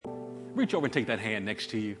Reach over and take that hand next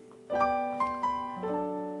to you.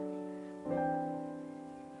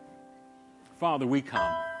 Father, we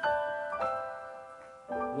come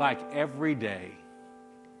like every day,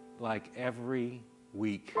 like every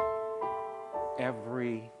week,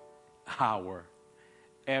 every hour,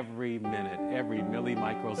 every minute, every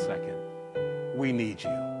millimicrosecond. We need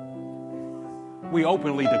you. We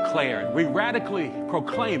openly declare it. We radically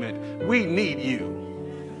proclaim it. We need you.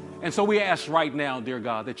 And so we ask right now, dear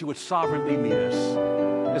God, that you would sovereignly meet us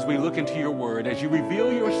as we look into your word, as you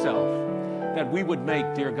reveal yourself, that we would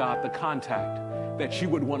make, dear God, the contact that you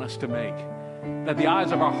would want us to make, that the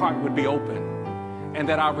eyes of our heart would be open, and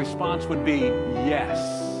that our response would be yes.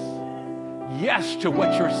 Yes to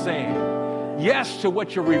what you're saying. Yes to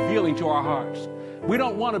what you're revealing to our hearts. We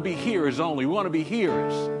don't want to be hearers only. We want to be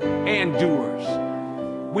hearers and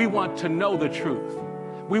doers. We want to know the truth.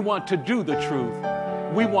 We want to do the truth.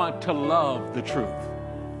 We want to love the truth.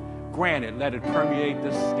 Grant it, let it permeate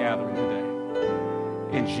this gathering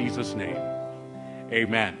today. In Jesus' name,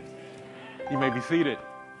 amen. You may be seated.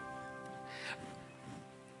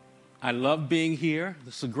 I love being here.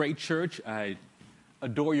 This is a great church. I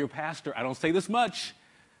adore your pastor. I don't say this much,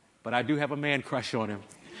 but I do have a man crush on him.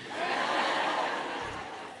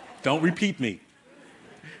 Don't repeat me.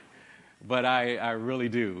 But I really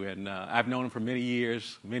do. And I've known him for many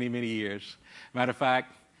years, many, many years. Matter of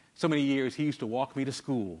fact, so many years he used to walk me to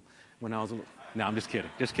school when I was a little. No, I'm just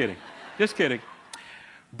kidding. Just kidding. Just kidding.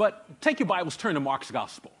 But take your Bibles, turn to Mark's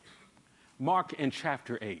Gospel. Mark in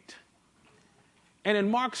chapter 8. And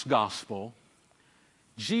in Mark's Gospel,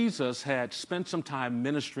 Jesus had spent some time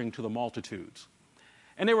ministering to the multitudes.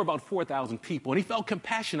 And there were about 4,000 people. And he felt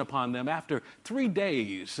compassion upon them after 3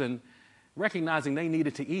 days and recognizing they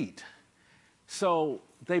needed to eat. So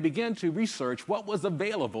they began to research what was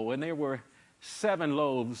available. And there were 7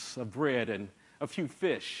 loaves of bread and a few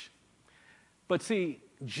fish. But see,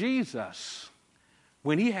 Jesus,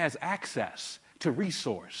 when he has access to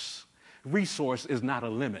resource is not a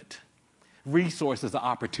limit. Resource is an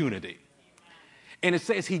opportunity. And it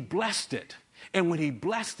says he blessed it. And when he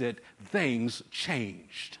blessed it, things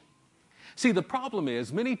changed. See, the problem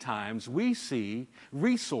is many times we see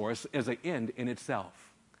resource as an end in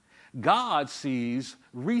itself. God sees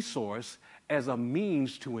resource as a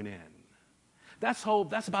means to an end. That's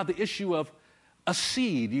about the issue of a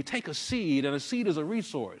seed. You take a seed, and a seed is a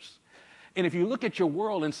resource. And if you look at your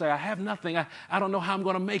world and say, I have nothing, I don't know how I'm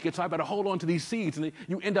going to make it, so I better hold on to these seeds, and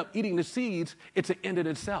you end up eating the seeds, it's an end in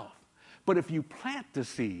itself. But if you plant the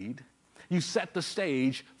seed, you set the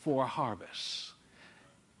stage for a harvest.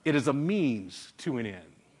 It is a means to an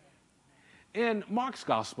end. In Mark's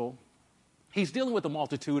Gospel, he's dealing with a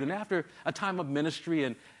multitude, and after a time of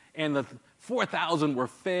ministry, and the 4,000 were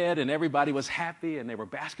fed, and everybody was happy, and there were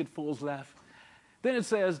basketfuls left, then it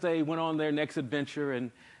says they went on their next adventure,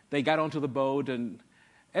 and they got onto the boat, and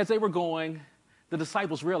as they were going, the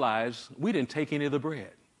disciples realized we didn't take any of the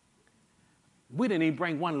bread. We didn't even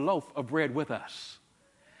bring one loaf of bread with us.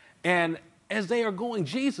 And as they are going,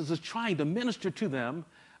 Jesus is trying to minister to them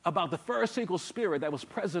about the Pharisaical spirit that was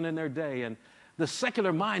present in their day and the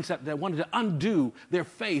secular mindset that wanted to undo their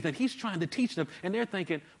faith. And he's trying to teach them, and they're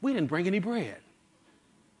thinking, we didn't bring any bread.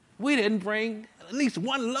 We didn't bring at least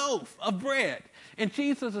one loaf of bread. And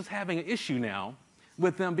Jesus is having an issue now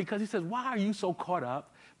with them because he says, why are you so caught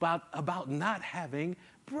up about not having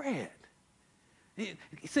bread?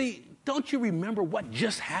 See, don't you remember what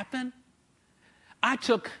just happened? I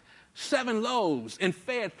took 7 loaves and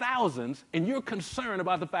fed thousands, and you're concerned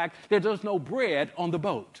about the fact that there's no bread on the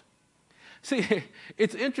boat. See,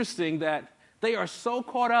 it's interesting that they are so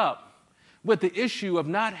caught up with the issue of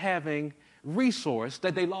not having resource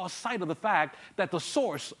that they lost sight of the fact that the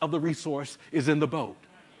source of the resource is in the boat.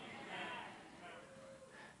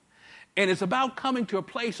 And it's about coming to a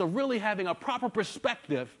place of really having a proper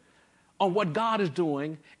perspective on what God is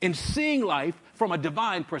doing and seeing life from a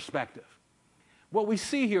divine perspective. What we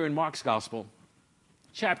see here in Mark's Gospel,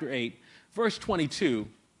 chapter 8, verse 22,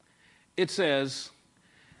 it says,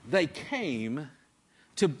 they came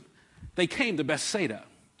to Bethsaida,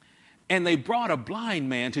 and they brought a blind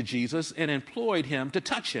man to Jesus and implored him to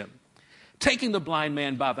touch him. Taking the blind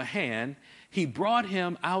man by the hand, he brought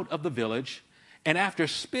him out of the village, and after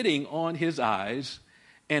spitting on his eyes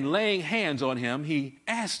and laying hands on him, he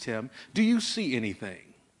asked him, do you see anything?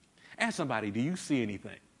 Ask somebody, do you see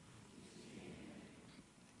anything?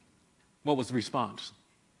 What was the response?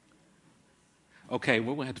 Okay,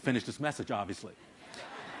 we're going to have to finish this message, obviously.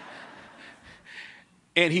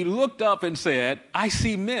 And he looked up and said, I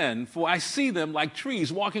see men, for I see them like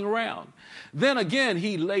trees walking around. Then again,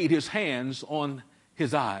 he laid his hands on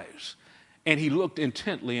his eyes. And he looked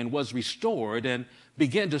intently and was restored and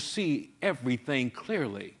began to see everything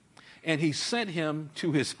clearly. And he sent him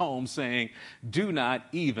to his home, saying, do not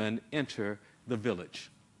even enter the village.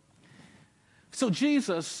 So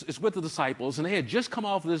Jesus is with the disciples, and they had just come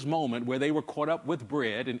off this moment where they were caught up with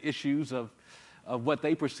bread and issues of what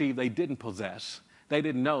they perceived they didn't possess. They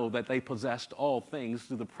didn't know that they possessed all things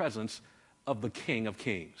through the presence of the King of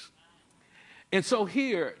Kings. And so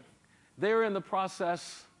here, they're in the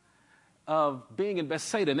process of being in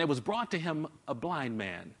Bethsaida, and there was brought to him a blind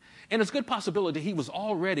man. And it's a good possibility he was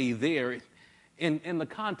already there in the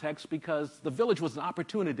context, because the village was an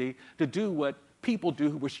opportunity to do what people do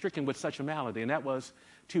who were stricken with such a malady, and that was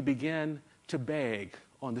to begin to beg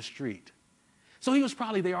on the street. So he was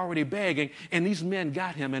probably there already begging, and these men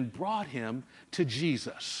got him and brought him to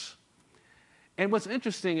Jesus. And what's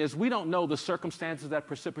interesting is we don't know the circumstances that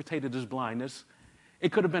precipitated his blindness.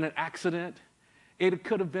 It could have been an accident. It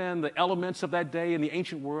could have been the elements of that day in the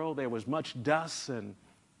ancient world. There was much dust and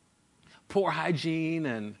poor hygiene,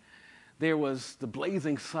 and there was the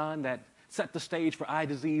blazing sun that set the stage for eye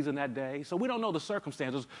disease in that day. So we don't know the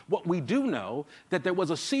circumstances. What we do know, that there was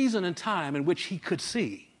a season and time in which he could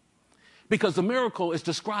see, because the miracle is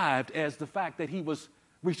described as the fact that he was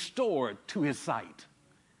restored to his sight.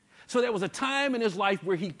 So there was a time in his life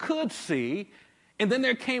where he could see, and then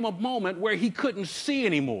there came a moment where he couldn't see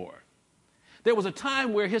anymore. There was a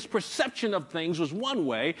time where his perception of things was one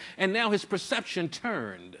way, and now his perception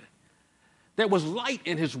turned. There was light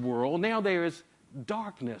in his world. Now there is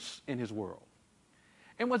darkness in his world.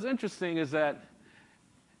 And what's interesting is that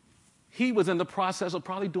he was in the process of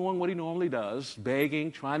probably doing what he normally does,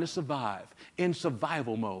 begging, trying to survive, in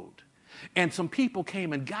survival mode. And some people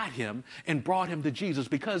came and got him and brought him to Jesus,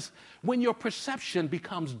 because when your perception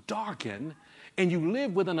becomes darkened and you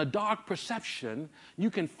live within a dark perception, you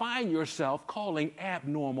can find yourself calling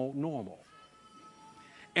abnormal normal.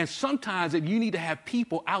 And sometimes you need to have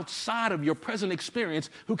people outside of your present experience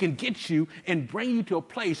who can get you and bring you to a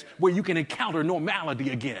place where you can encounter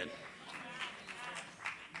normality again,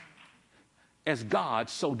 as God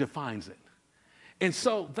so defines it. And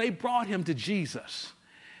so they brought him to Jesus.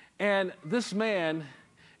 And this man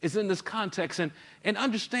is in this context. And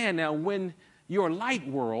understand now, when your light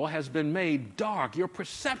world has been made dark, your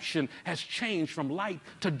perception has changed from light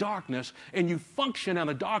to darkness, and you function on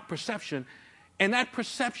a dark perception. And that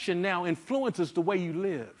perception now influences the way you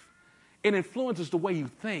live. It influences the way you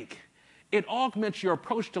think. It augments your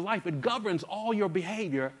approach to life. It governs all your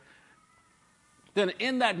behavior. Then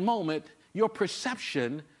in that moment, your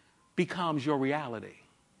perception becomes your reality.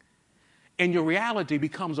 And your reality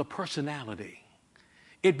becomes a personality.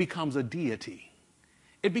 It becomes a deity.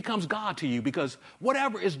 It becomes God to you, because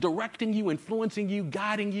whatever is directing you, influencing you,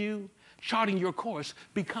 guiding you, charting your course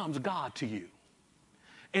becomes God to you.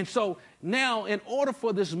 And so now, in order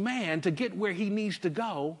for this man to get where he needs to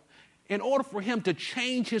go, in order for him to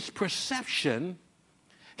change his perception,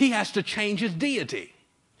 he has to change his deity.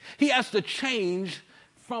 He has to change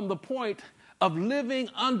from the point of living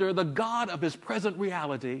under the God of his present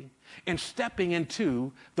reality and stepping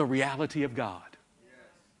into the reality of God.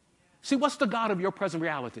 See, what's the God of your present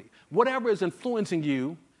reality? Whatever is influencing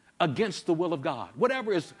you against the will of God,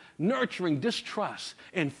 whatever is nurturing distrust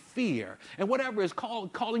and fear, and whatever is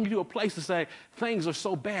calling you to a place to say things are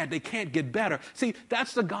so bad they can't get better. See,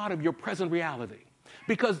 that's the God of your present reality,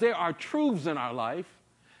 because there are truths in our life,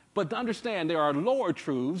 but to understand, there are lower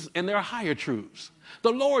truths and there are higher truths.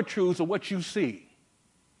 The lower truths are what you see.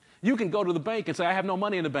 You can go to the bank and say, I have no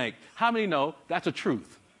money in the bank. How many know that's a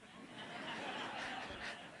truth?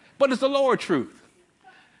 But it's the lower truth.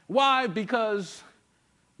 Why? Because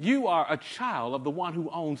you are a child of the one who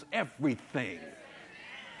owns everything.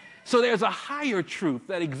 So there's a higher truth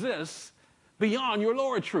that exists beyond your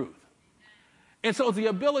lower truth. And so the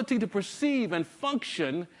ability to perceive and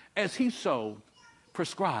function as he so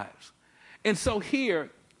prescribes. And so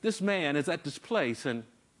here, this man is at this place, and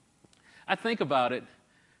I think about it.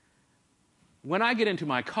 When I get into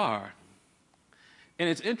my car, and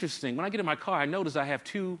it's interesting, when I get in my car, I notice I have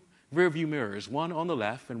two rear view mirrors, one on the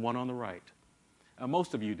left and one on the right.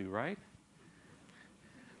 Most of you do, right?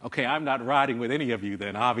 Okay, I'm not riding with any of you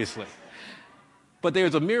then, obviously. But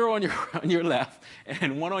there's a mirror on your left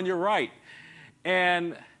and one on your right.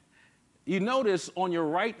 And you notice on your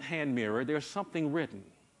right-hand mirror, there's something written.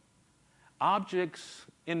 Objects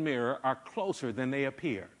in mirror are closer than they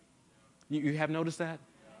appear. You have noticed that?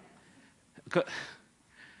 Because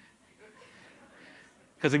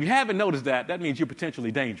if you haven't noticed that, that means you're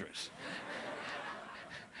potentially dangerous.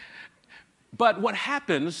 But what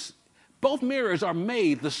happens, both mirrors are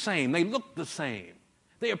made the same. They look the same.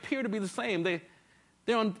 They appear to be the same.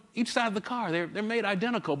 They're on each side of the car. They're made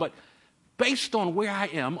identical. But based on where I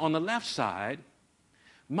am on the left side,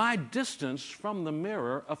 my distance from the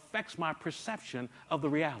mirror affects my perception of the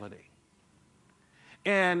reality.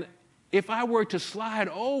 And if I were to slide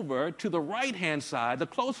over to the right-hand side, the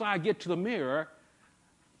closer I get to the mirror,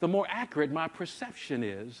 the more accurate my perception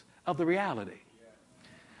is of the reality.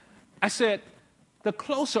 I said, the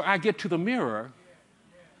closer I get to the mirror,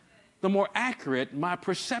 the more accurate my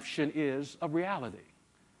perception is of reality.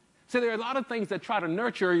 So there are a lot of things that try to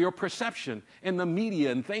nurture your perception in the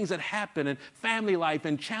media and things that happen in family life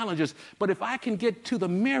and challenges. But if I can get to the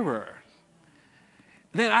mirror,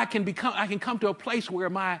 then I can come to a place where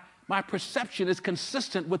my perception is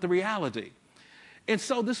consistent with the reality. And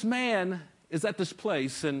so this man is at this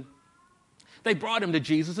place, and they brought him to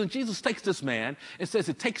Jesus, and Jesus takes this man and says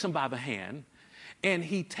it takes him by the hand, and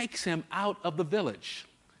he takes him out of the village.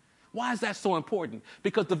 Why is that so important?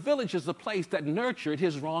 Because the village is the place that nurtured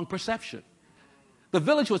his wrong perception. The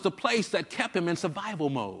village was the place that kept him in survival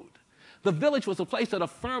mode. The village was the place that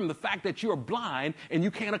affirmed the fact that you're blind and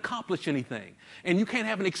you can't accomplish anything, and you can't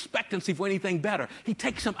have an expectancy for anything better. He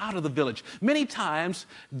takes him out of the village. Many times,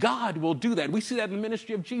 God will do that. We see that in the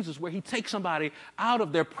ministry of Jesus, where he takes somebody out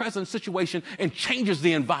of their present situation and changes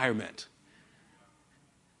the environment.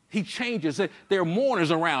 He changes it. There are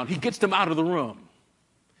mourners around. He gets them out of the room.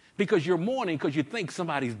 Because you're mourning because you think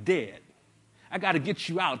somebody's dead. I got to get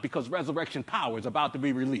you out because resurrection power is about to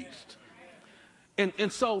be released.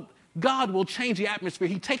 And so God will change the atmosphere.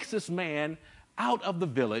 He takes this man out of the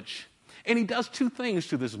village, and he does two things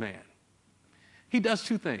to this man. He does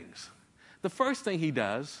two things. The first thing he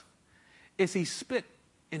does is he spit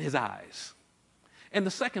in his eyes. And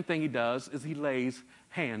the second thing he does is he lays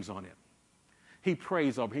hands on him. He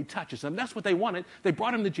prays over him. He touches him. That's what they wanted. They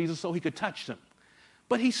brought him to Jesus so he could touch them.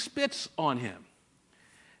 But he spits on him.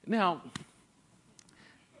 Now,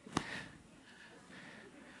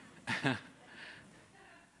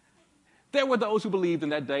 there were those who believed in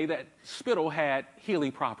that day that spittle had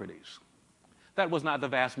healing properties. That was not the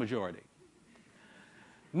vast majority.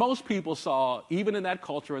 Most people saw, even in that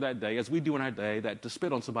culture of that day, as we do in our day, that to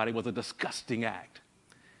spit on somebody was a disgusting act.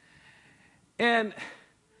 And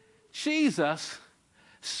Jesus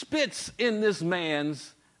spits in this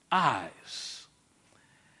man's eyes.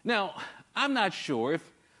 Now, I'm not sure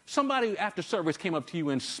if somebody after service came up to you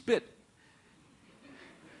and spit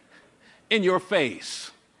in your face.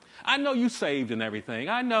 I know you saved and everything.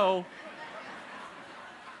 I know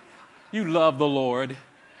you love the Lord.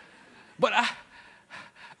 But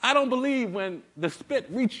I don't believe when the spit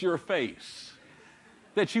reached your face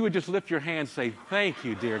that you would just lift your hand and say, "Thank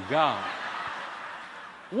you, dear God.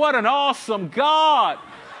 What an awesome God.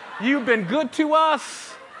 You've been good to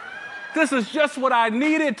us. This is just what I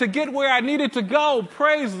needed to get where I needed to go.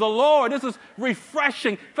 Praise the Lord. This is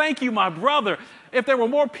refreshing. Thank you, my brother. If there were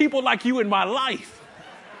more people like you in my life,"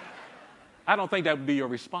 I don't think that would be your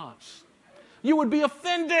response. You would be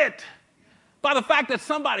offended by the fact that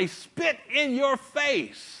somebody spit in your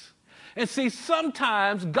face. And see,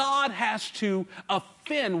 sometimes God has to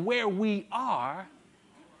offend where we are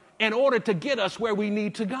in order to get us where we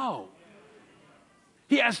need to go.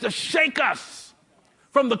 He has to shake us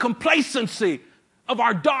from the complacency of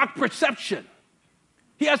our dark perception.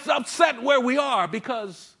 He has to upset where we are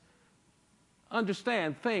because,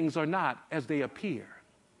 understand, things are not as they appear.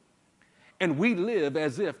 And we live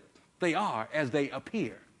as if they are as they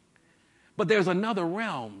appear. But there's another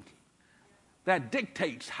realm that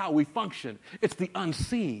dictates how we function. It's the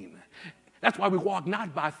unseen. That's why we walk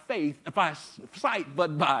not by sight,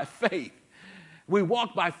 but by faith. We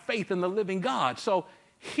walk by faith in the living God. So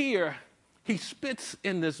here, he spits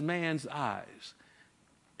in this man's eyes,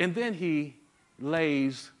 and then he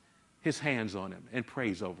lays his hands on him and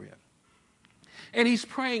prays over him. And he's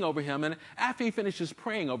praying over him, and after he finishes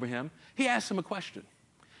praying over him, he asks him a question.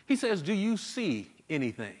 He says, "Do you see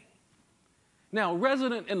anything?" Now,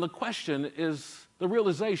 resident in the question is the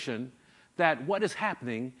realization that what is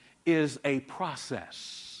happening is a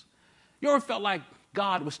process. You ever felt like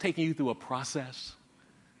God was taking you through a process?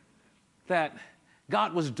 That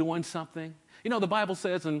God was doing something? You know, the Bible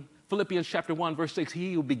says in Philippians chapter 1, verse 6,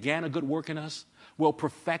 "He who began a good work in us will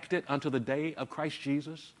perfect it unto the day of Christ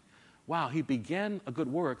Jesus." Wow, he began a good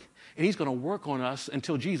work, and he's going to work on us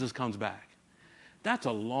until Jesus comes back. That's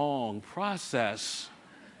a long process.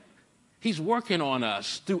 He's working on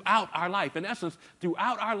us throughout our life. In essence,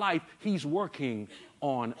 throughout our life, he's working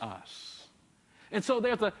on us. And so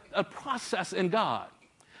there's a process in God.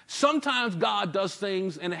 Sometimes God does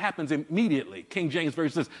things and it happens immediately. King James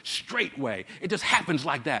Version says, straightway. It just happens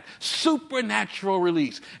like that. Supernatural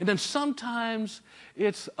release. And then sometimes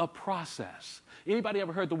it's a process. Anybody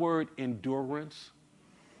ever heard the word endurance?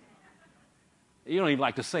 You don't even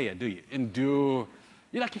like to say it, do you? Endure.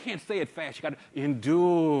 You can't say it fast. You got to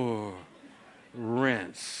endure.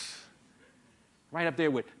 Rinse. Right up there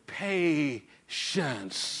with patience.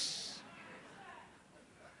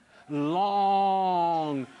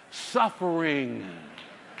 Long suffering.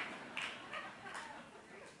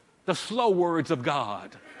 The slow words of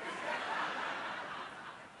God.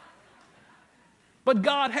 But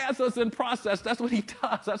God has us in process. That's what he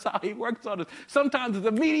does. That's how he works on us. Sometimes it's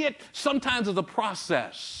immediate. Sometimes it's a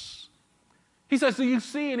process. He says, do you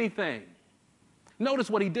see anything? Notice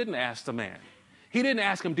what he didn't ask the man. He didn't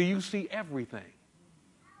ask him, do you see everything?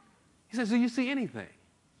 He says, do you see anything?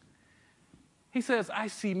 He says, I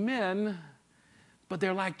see men, but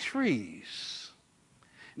they're like trees.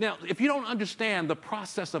 Now, if you don't understand the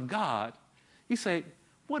process of God, you say,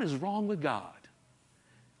 what is wrong with God?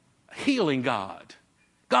 Healing God,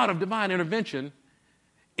 God of divine intervention,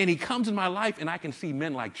 and he comes in my life and I can see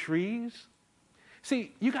men like trees.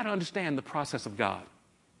 See, you got to understand the process of God.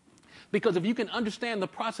 Because if you can understand the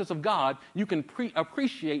process of God, you can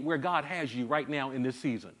appreciate where God has you right now in this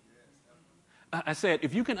season. I said,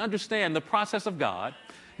 if you can understand the process of God,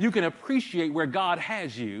 you can appreciate where God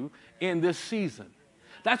has you in this season.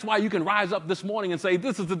 That's why you can rise up this morning and say,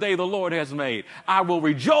 this is the day the Lord has made. I will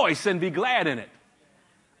rejoice and be glad in it.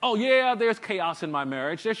 Oh, yeah, there's chaos in my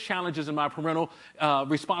marriage. There's challenges in my parental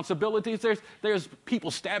responsibilities. There's people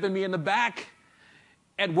stabbing me in the back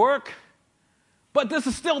at work. But this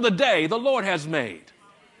is still the day the Lord has made.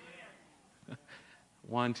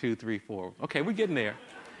 1, 2, 3, 4. Okay, we're getting there.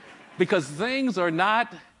 Because things are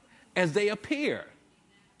not as they appear.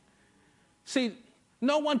 See,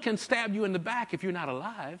 no one can stab you in the back if you're not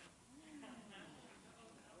alive.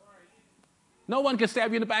 No one can stab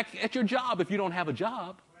you in the back at your job if you don't have a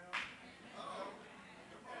job.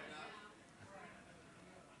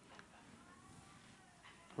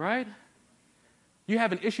 Right? You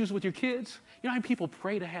having issues with your kids? You know how many people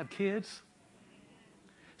pray to have kids?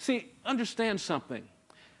 See, understand something.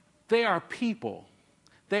 There are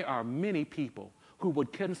many people who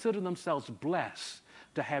would consider themselves blessed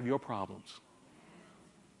to have your problems.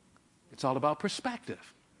 It's all about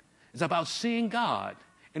perspective. It's about seeing God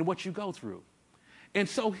in what you go through. And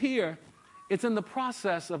so here, it's in the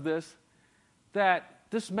process of this that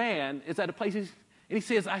this man is at a place, and he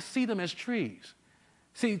says, I see them as trees.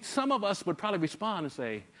 See, some of us would probably respond and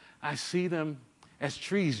say, I see them as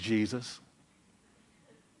trees, Jesus.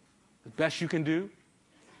 The best you can do.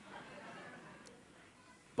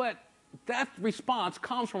 But that response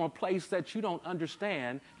comes from a place that you don't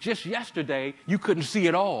understand. Just yesterday, you couldn't see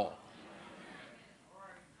it all.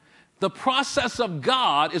 The process of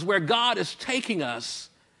God is where God is taking us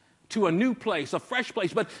to a new place, a fresh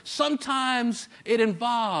place. But sometimes it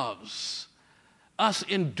involves us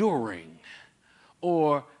enduring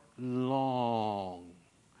or long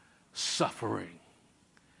suffering.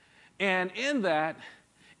 And in that,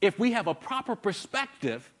 if we have a proper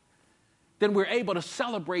perspective, then we're able to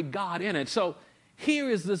celebrate God in it. So here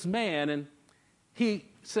is this man, and he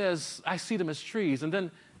says, I see them as trees. And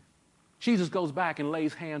then Jesus goes back and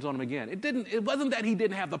lays hands on him again. It wasn't that he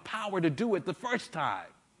didn't have the power to do it the first time.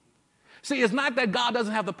 See, it's not that God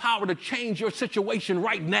doesn't have the power to change your situation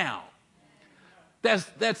right now.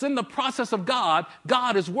 That's in the process of God.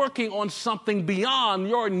 God is working on something beyond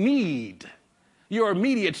your need, your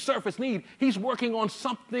immediate surface need. He's working on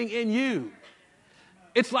something in you.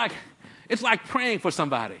 It's like praying for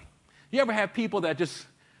somebody. You ever have people that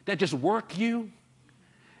just work you,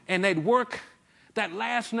 and they'd work that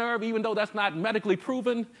last nerve, even though that's not medically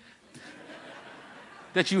proven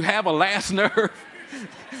that you have a last nerve.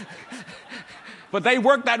 But they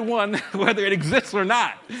work that one, whether it exists or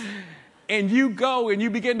not. And you go and you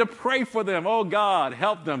begin to pray for them. Oh, God,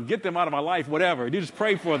 help them. Get them out of my life, whatever. You just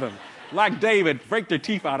pray for them. Like David, break their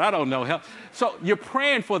teeth out. I don't know. Help. So you're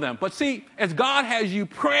praying for them. But see, as God has you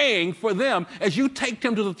praying for them, as you take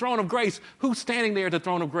them to the throne of grace, who's standing there at the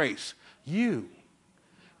throne of grace? You.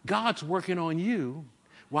 God's working on you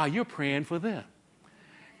while you're praying for them.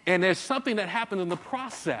 And there's something that happens in the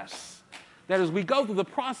process. That as we go through the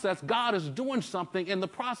process, God is doing something in the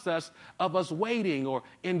process of us waiting or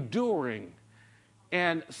enduring.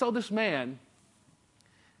 And so this man,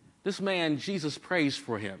 Jesus prays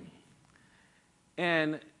for him.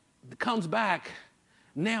 And comes back,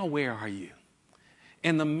 now where are you?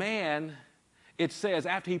 And the man, it says,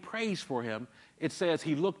 after he prays for him, it says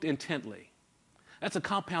he looked intently. That's a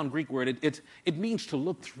compound Greek word. It means to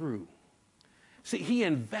look through. See, he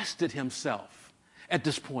invested himself at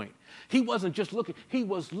this point. He wasn't just looking, he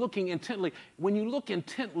was looking intently. When you look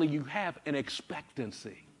intently, you have an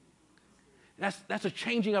expectancy. That's a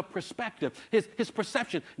changing of perspective, his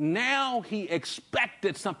perception. Now he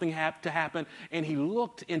expected something to happen, and he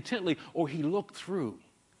looked intently, or he looked through.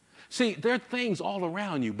 See, there are things all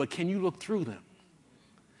around you, but can you look through them?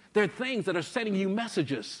 There are things that are sending you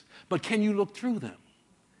messages, but can you look through them?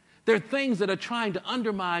 There are things that are trying to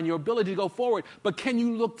undermine your ability to go forward, but can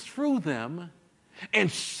you look through them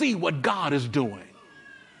and see what God is doing?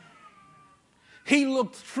 He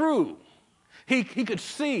looked through. He could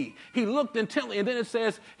see. He looked intently, and then it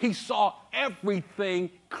says he saw everything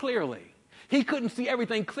clearly. He couldn't see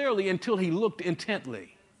everything clearly until he looked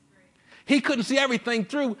intently. He couldn't see everything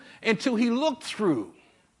through until he looked through.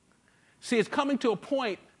 See, it's coming to a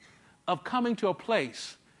point of coming to a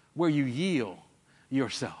place where you yield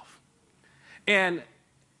yourself. And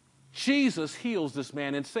Jesus heals this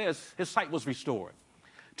man and says his sight was restored.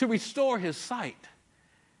 To restore his sight,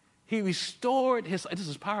 he restored his sight. This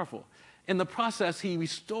is powerful. In the process, he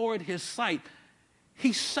restored his sight.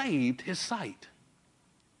 He saved his sight.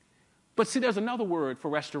 But see, there's another word for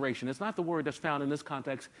restoration. It's not the word that's found in this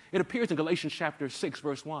context. It appears in Galatians chapter 6,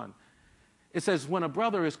 verse 1. It says, when a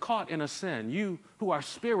brother is caught in a sin, you who are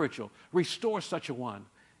spiritual, restore such a one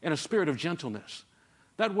in a spirit of gentleness.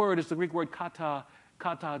 That word is the Greek word kata.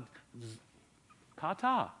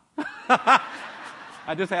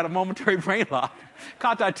 I just had a momentary brain lock.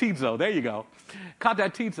 Katatizo, there you go.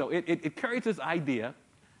 Katatizo. It carries this idea,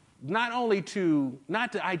 not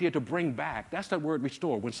the idea to bring back. That's that word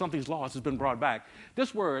restore. When something's lost, it's been brought back.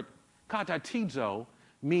 This word, katatizo,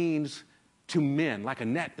 means to mend, like a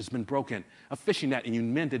net has been broken, a fishing net, and you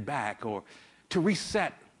mend it back, or to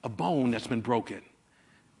reset a bone that's been broken,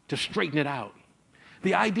 to straighten it out.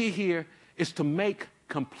 The idea here is to make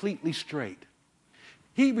completely straight.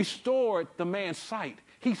 He restored the man's sight.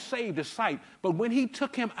 He saved his sight. But when he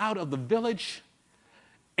took him out of the village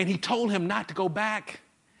and he told him not to go back,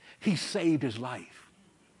 he saved his life.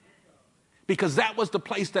 Because that was the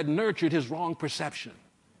place that nurtured his wrong perception.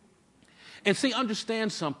 And see,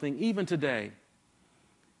 understand something, even today,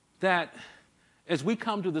 that as we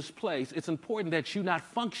come to this place, it's important that you not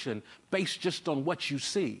function based just on what you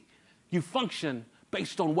see. You function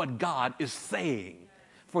based on what God is saying.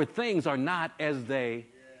 For things are not as they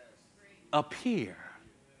appear.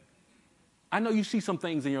 I know you see some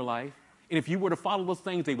things in your life, and if you were to follow those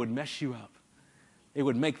things, they would mess you up. They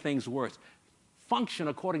would make things worse. Function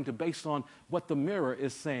according to based on what the mirror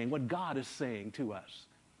is saying, what God is saying to us.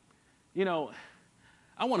 You know,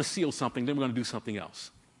 I want to seal something, then we're going to do something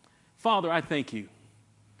else. Father, I thank you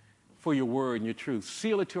for your word and your truth.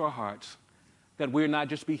 Seal it to our hearts that we'll not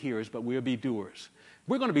just be hearers, but we'll be doers.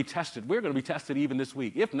 We're going to be tested. We're going to be tested even this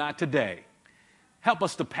week, if not today. Help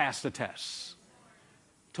us to pass the tests,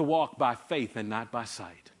 to walk by faith and not by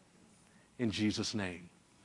sight. In Jesus' name.